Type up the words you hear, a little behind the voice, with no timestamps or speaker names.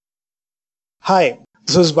Hi,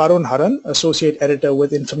 this is Varun Haran, Associate Editor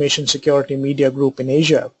with Information Security Media Group in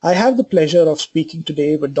Asia. I have the pleasure of speaking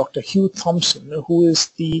today with Dr. Hugh Thompson, who is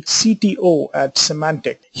the CTO at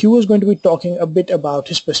Symantec. Hugh is going to be talking a bit about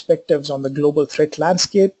his perspectives on the global threat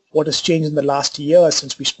landscape, what has changed in the last year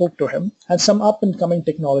since we spoke to him, and some up-and-coming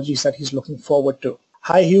technologies that he's looking forward to.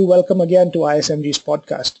 Hi, Hugh. Welcome again to ISMG's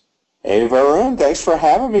podcast. Hey, Varun. Thanks for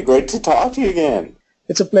having me. Great to talk to you again.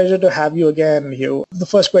 It's a pleasure to have you again, Hugh. The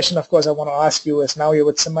first question, of course, I want to ask you is, now you're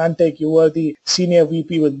with Symantec. You were the Senior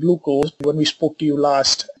VP with Blue Coast when we spoke to you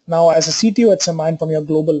last. Now, as a CTO at Symantec, from your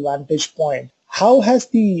global vantage point, how has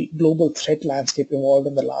the global threat landscape evolved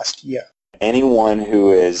in the last year? Anyone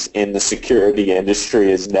who is in the security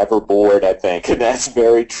industry is never bored, I think, and that's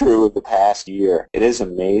very true of the past year. It is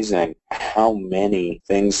amazing how many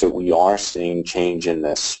things that we are seeing change in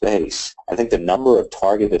this space. I think the number of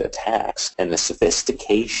targeted attacks and the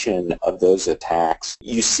sophistication of those attacks,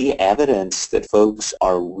 you see evidence that folks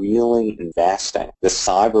are really investing. The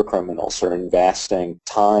cyber criminals are investing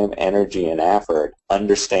time, energy, and effort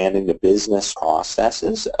understanding the business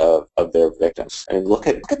processes of their victims. I mean, look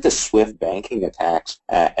at the SWIFT banking attacks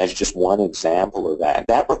as just one example of that.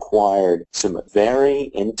 That required some very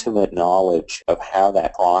intimate knowledge of how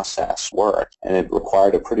that process worked, and it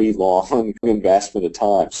required a pretty long investment of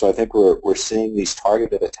time. So I think we're seeing these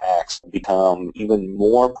targeted attacks become even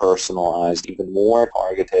more personalized, even more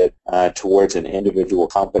targeted towards an individual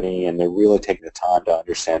company, and they're really taking the time to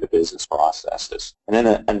understand the business processes. And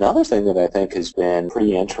then another thing that I think has been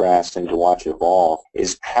pretty interesting to watch evolve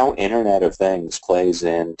is how Internet of Things plays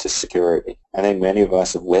into security. I think many of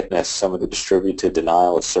us have witnessed some of the distributed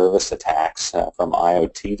denial of service attacks from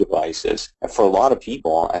IoT devices. And for a lot of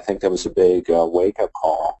people, I think that was a big wake-up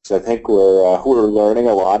call. So I think we're learning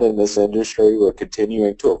a lot in this industry. We're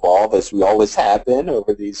continuing to evolve as we always have been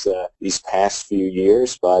over these past few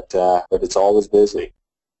years, but it's always busy.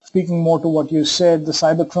 Speaking more to what you said, the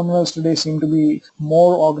cyber criminals today seem to be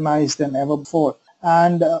more organized than ever before.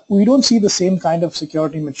 And we don't see the same kind of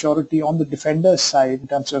security maturity on the defender's side in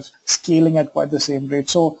terms of scaling at quite the same rate.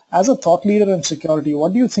 So as a thought leader in security,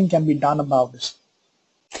 what do you think can be done about this?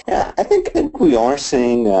 Yeah, I think we are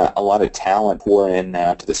seeing a lot of talent pour in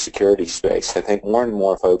now to the security space. I think more and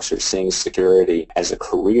more folks are seeing security as a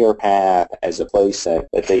career path, as a place that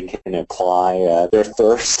they can apply their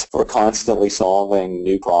thirst for constantly solving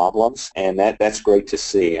new problems, and that's great to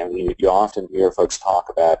see. I mean, you often hear folks talk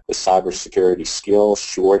about the cybersecurity skills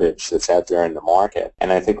shortage that's out there in the market,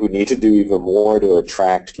 and I think we need to do even more to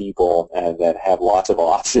attract people that have lots of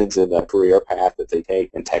options in the career path that they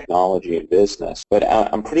take in technology and business. But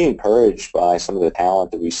I'm pretty encouraged by some of the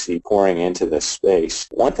talent that we see pouring into this space.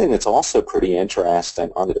 One thing that's also pretty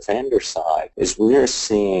interesting on the defender side is we're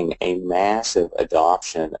seeing a massive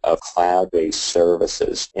adoption of cloud-based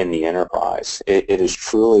services in the enterprise. It is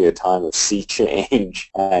truly a time of sea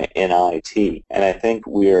change in IT, and I think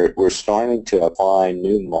we're starting to apply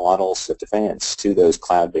new models of defense to those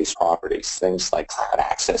cloud-based properties, things like cloud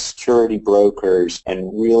access security brokers,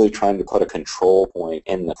 and really trying to put a control point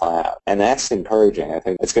in the cloud. And that's encouraging. I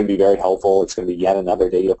think it's going to be very helpful. It's going to be yet another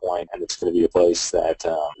data point, and it's going to be a place that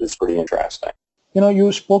is pretty interesting. You know,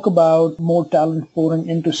 you spoke about more talent pouring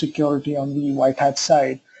into security on the white hat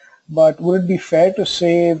side, but would it be fair to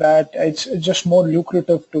say that it's just more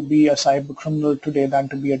lucrative to be a cyber criminal today than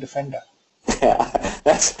to be a defender? Yeah,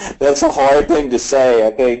 that's a hard thing to say.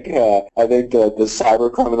 I think the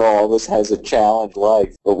cyber criminal always has a challenge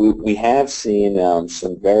life, but we have seen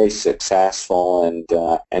some very successful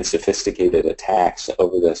and sophisticated attacks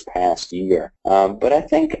over this past year. But I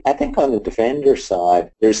think on the defender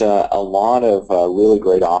side, there's a lot of really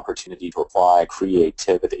great opportunity to apply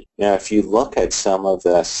creativity. You know, if you look at some of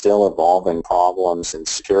the still evolving problems in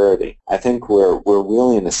security, I think we're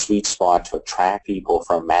really in the sweet spot to attract people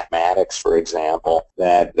from mathematics, for example,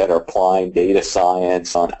 that are applying data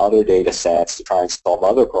science on other data sets to try and solve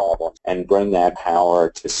other problems and bring that power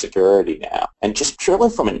to security now. And just purely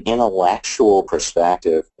from an intellectual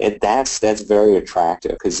perspective, that's very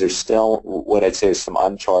attractive because there's still what I'd say is some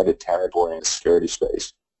uncharted territory in the security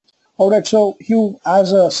space. All right, so Hugh,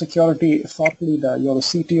 as a security thought leader, you're the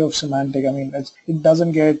CTO of Symantec. I mean, it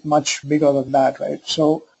doesn't get much bigger than that, right?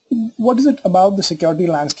 So what is it about the security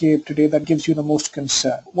landscape today that gives you the most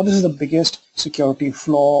concern? What is the biggest security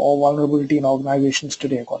flaw or vulnerability in organizations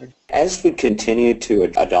today, according? As we continue to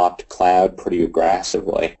adopt cloud pretty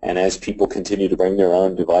aggressively, and as people continue to bring their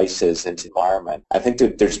own devices into the environment, I think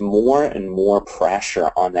that there's more and more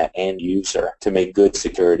pressure on that end user to make good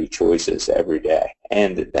security choices every day.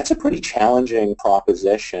 And that's a pretty challenging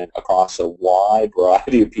proposition across a wide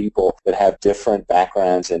variety of people that have different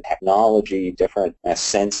backgrounds in technology, different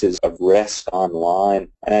senses of risk online.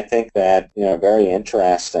 And I think that, a very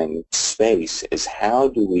interesting space is how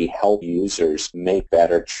do we help users make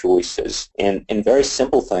better choices in very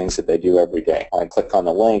simple things that they do every day. I click on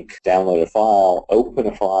a link, download a file, open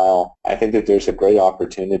a file. I think that there's a great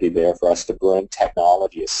opportunity there for us to bring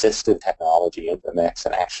technology, assistive technology into the mix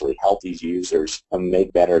and actually help these users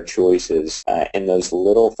make better choices in those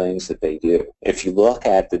little things that they do. If you look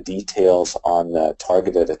at the details on the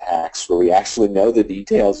targeted attacks, where we actually know the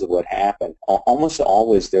details of what happened, almost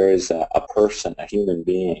always there is a person, a human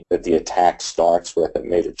being, that the attack starts with that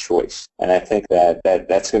made a choice. And I think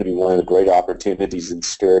that's going to be one of the great opportunities in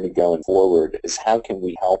security going forward, is how can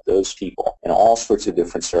we help those people in all sorts of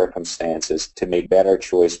different circumstances to make better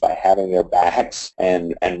choice by having their backs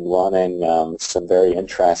and running some very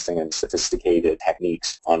interesting and sophisticated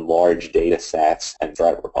techniques on large data sets and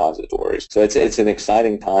threat repositories. So it's an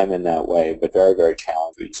exciting time in that way, but very, very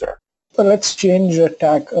challenging, sir. So let's change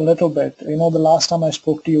tack a little bit. The last time I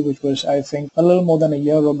spoke to you, which was, I think, a little more than a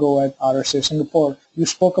year ago at RSA Singapore, you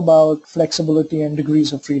spoke about flexibility and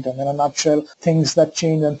degrees of freedom. In a nutshell, things that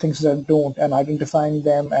change and things that don't, and identifying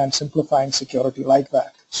them and simplifying security like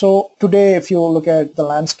that. So today, if you look at the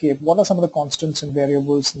landscape, what are some of the constants and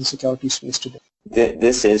variables in the security space today?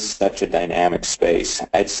 This is such a dynamic space.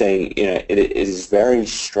 I'd say, it is very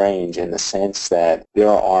strange in the sense that there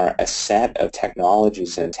are a set of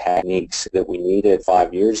technologies and techniques that we needed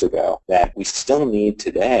 5 years ago that we still need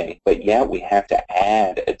today, but yet we have to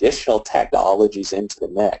add additional technologies into the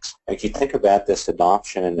mix. If you think about this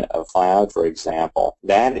adoption of cloud, for example,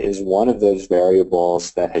 that is one of those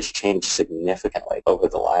variables that has changed significantly over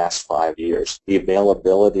the last 5 years. The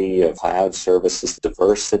availability of cloud services, the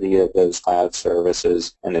diversity of those cloud services,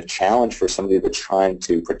 and the challenge for somebody that's trying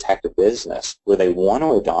to protect a business where they want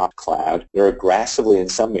to adopt cloud, they're aggressively in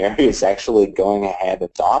some areas actually going ahead and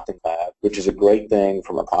adopting cloud, which is a great thing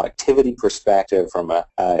from a productivity perspective, from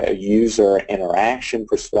a user interaction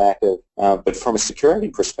perspective, but from a security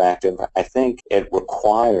perspective, I think it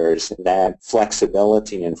requires that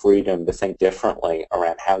flexibility and freedom to think differently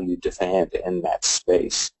around how you defend in that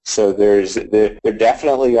space. So there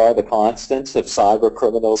definitely are the constants of cyber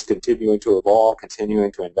criminals continuing to evolve,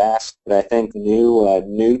 continuing to invest, but I think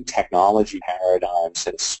new technology paradigms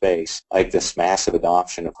in space, like this massive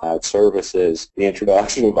adoption of cloud services, the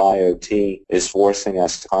introduction of IoT, is forcing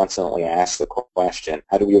us to constantly ask the question,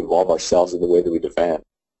 how do we evolve ourselves in the way that we defend?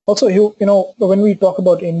 Also, when we talk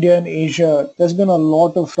about India and Asia, there's been a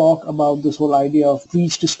lot of talk about this whole idea of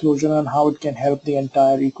breach disclosure and how it can help the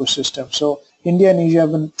entire ecosystem. So India and Asia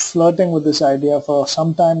have been flirting with this idea for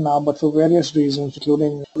some time now, but for various reasons,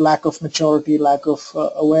 including lack of maturity, lack of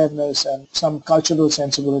awareness, and some cultural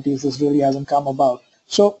sensibilities, this really hasn't come about.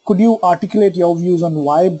 So could you articulate your views on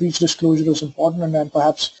why breach disclosure is important and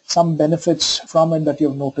perhaps some benefits from it that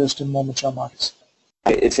you've noticed in more mature markets?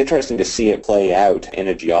 It's interesting to see it play out in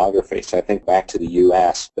a geography. So I think back to the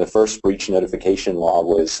U.S., the first breach notification law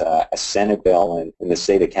was a Senate bill in the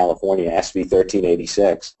state of California, SB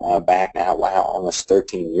 1386, back now, almost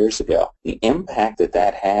 13 years ago. The impact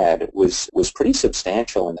that had was pretty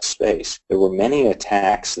substantial in the space. There were many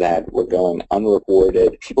attacks that were going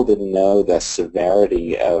unreported. People didn't know the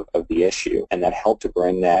severity of the issue, and that helped to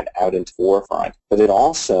bring that out into the forefront. But it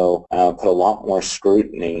also put a lot more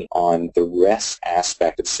scrutiny on the risk aspect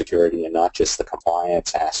of security and not just the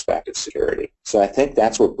compliance aspect of security. So I think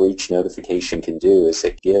that's what breach notification can do, is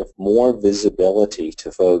it give more visibility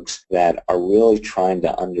to folks that are really trying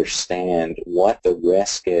to understand what the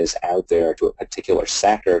risk is out there to a particular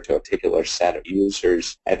sector, to a particular set of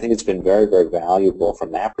users. I think it's been very, very valuable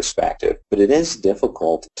from that perspective, but it is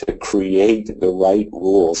difficult to create the right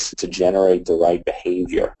rules to generate the right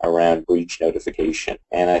behavior around breach notification.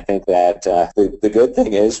 And I think that the good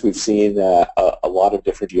thing is we've seen a lot of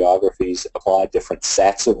different geographies apply different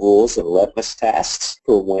sets of rules and litmus tests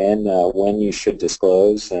for when you should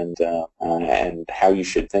disclose and how you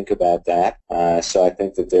should think about that. So I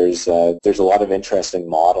think that there's a lot of interesting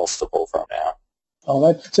models to pull from now. All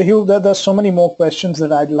right. So Hugh, there's so many more questions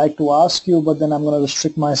that I'd like to ask you, but then I'm going to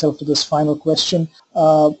restrict myself to this final question.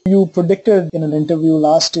 You predicted in an interview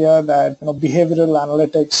last year that behavioral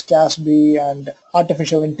analytics, CASB, and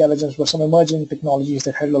artificial intelligence were some emerging technologies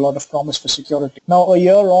that held a lot of promise for security. Now, a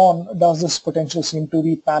year on, does this potential seem to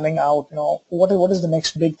be panning out? What is the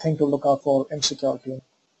next big thing to look out for in security?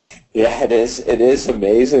 Yeah, it is. It is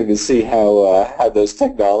amazing to see how those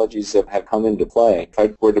technologies have come into play. If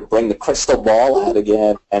I were to bring the crystal ball out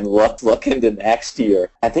again and look into next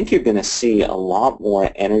year, I think you're going to see a lot more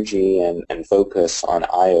energy and focus on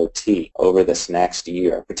IoT over this next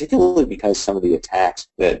year, particularly because some of the attacks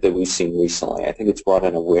that we've seen recently. I think it's brought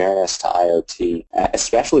an awareness to IoT,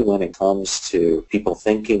 especially when it comes to people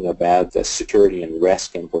thinking about the security and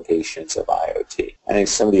risk implications of IoT. I think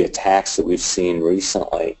some of the attacks that we've seen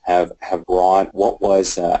recently have brought what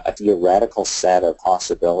was a theoretical set of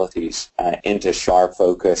possibilities into sharp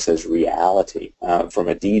focus as reality from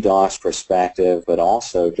a DDoS perspective, but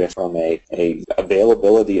also just from a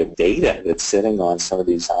availability of data that's sitting on some of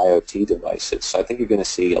these IoT devices. So I think you're going to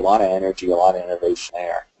see a lot of energy, a lot of innovation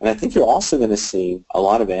there. And I think you're also going to see a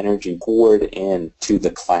lot of energy poured into the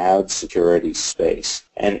cloud security space.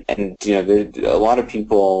 And a lot of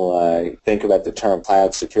people think about the term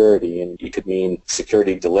cloud security, and you could mean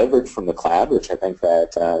security delivered from the cloud, which I think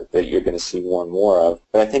that you're going to see more and more of.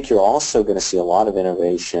 But I think you're also going to see a lot of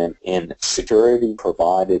innovation in security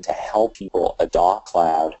provided to help people adopt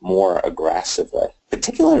cloud more aggressively,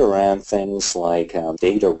 particularly around things like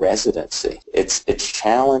data residency. It's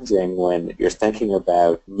challenging when you're thinking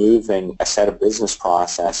about moving a set of business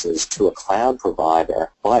processes to a cloud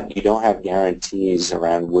provider, but you don't have guarantees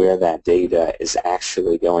around where that data is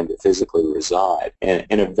actually going to physically reside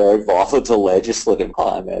in a very volatile legislative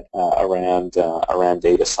climate around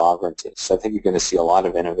data sovereignty. So I think you're going to see a lot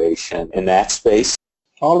of innovation in that space.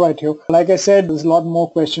 All right, Hugh. Like I said, there's a lot more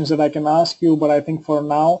questions that I can ask you, but I think for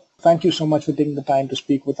now, thank you so much for taking the time to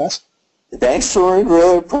speak with us. Thanks, Tarun.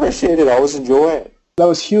 Really appreciate it. Always enjoy it. That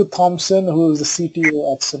was Hugh Thompson, who is the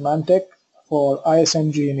CTO at Symantec for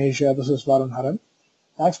ISMG in Asia. This is Varun Haran.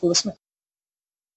 Thanks for listening.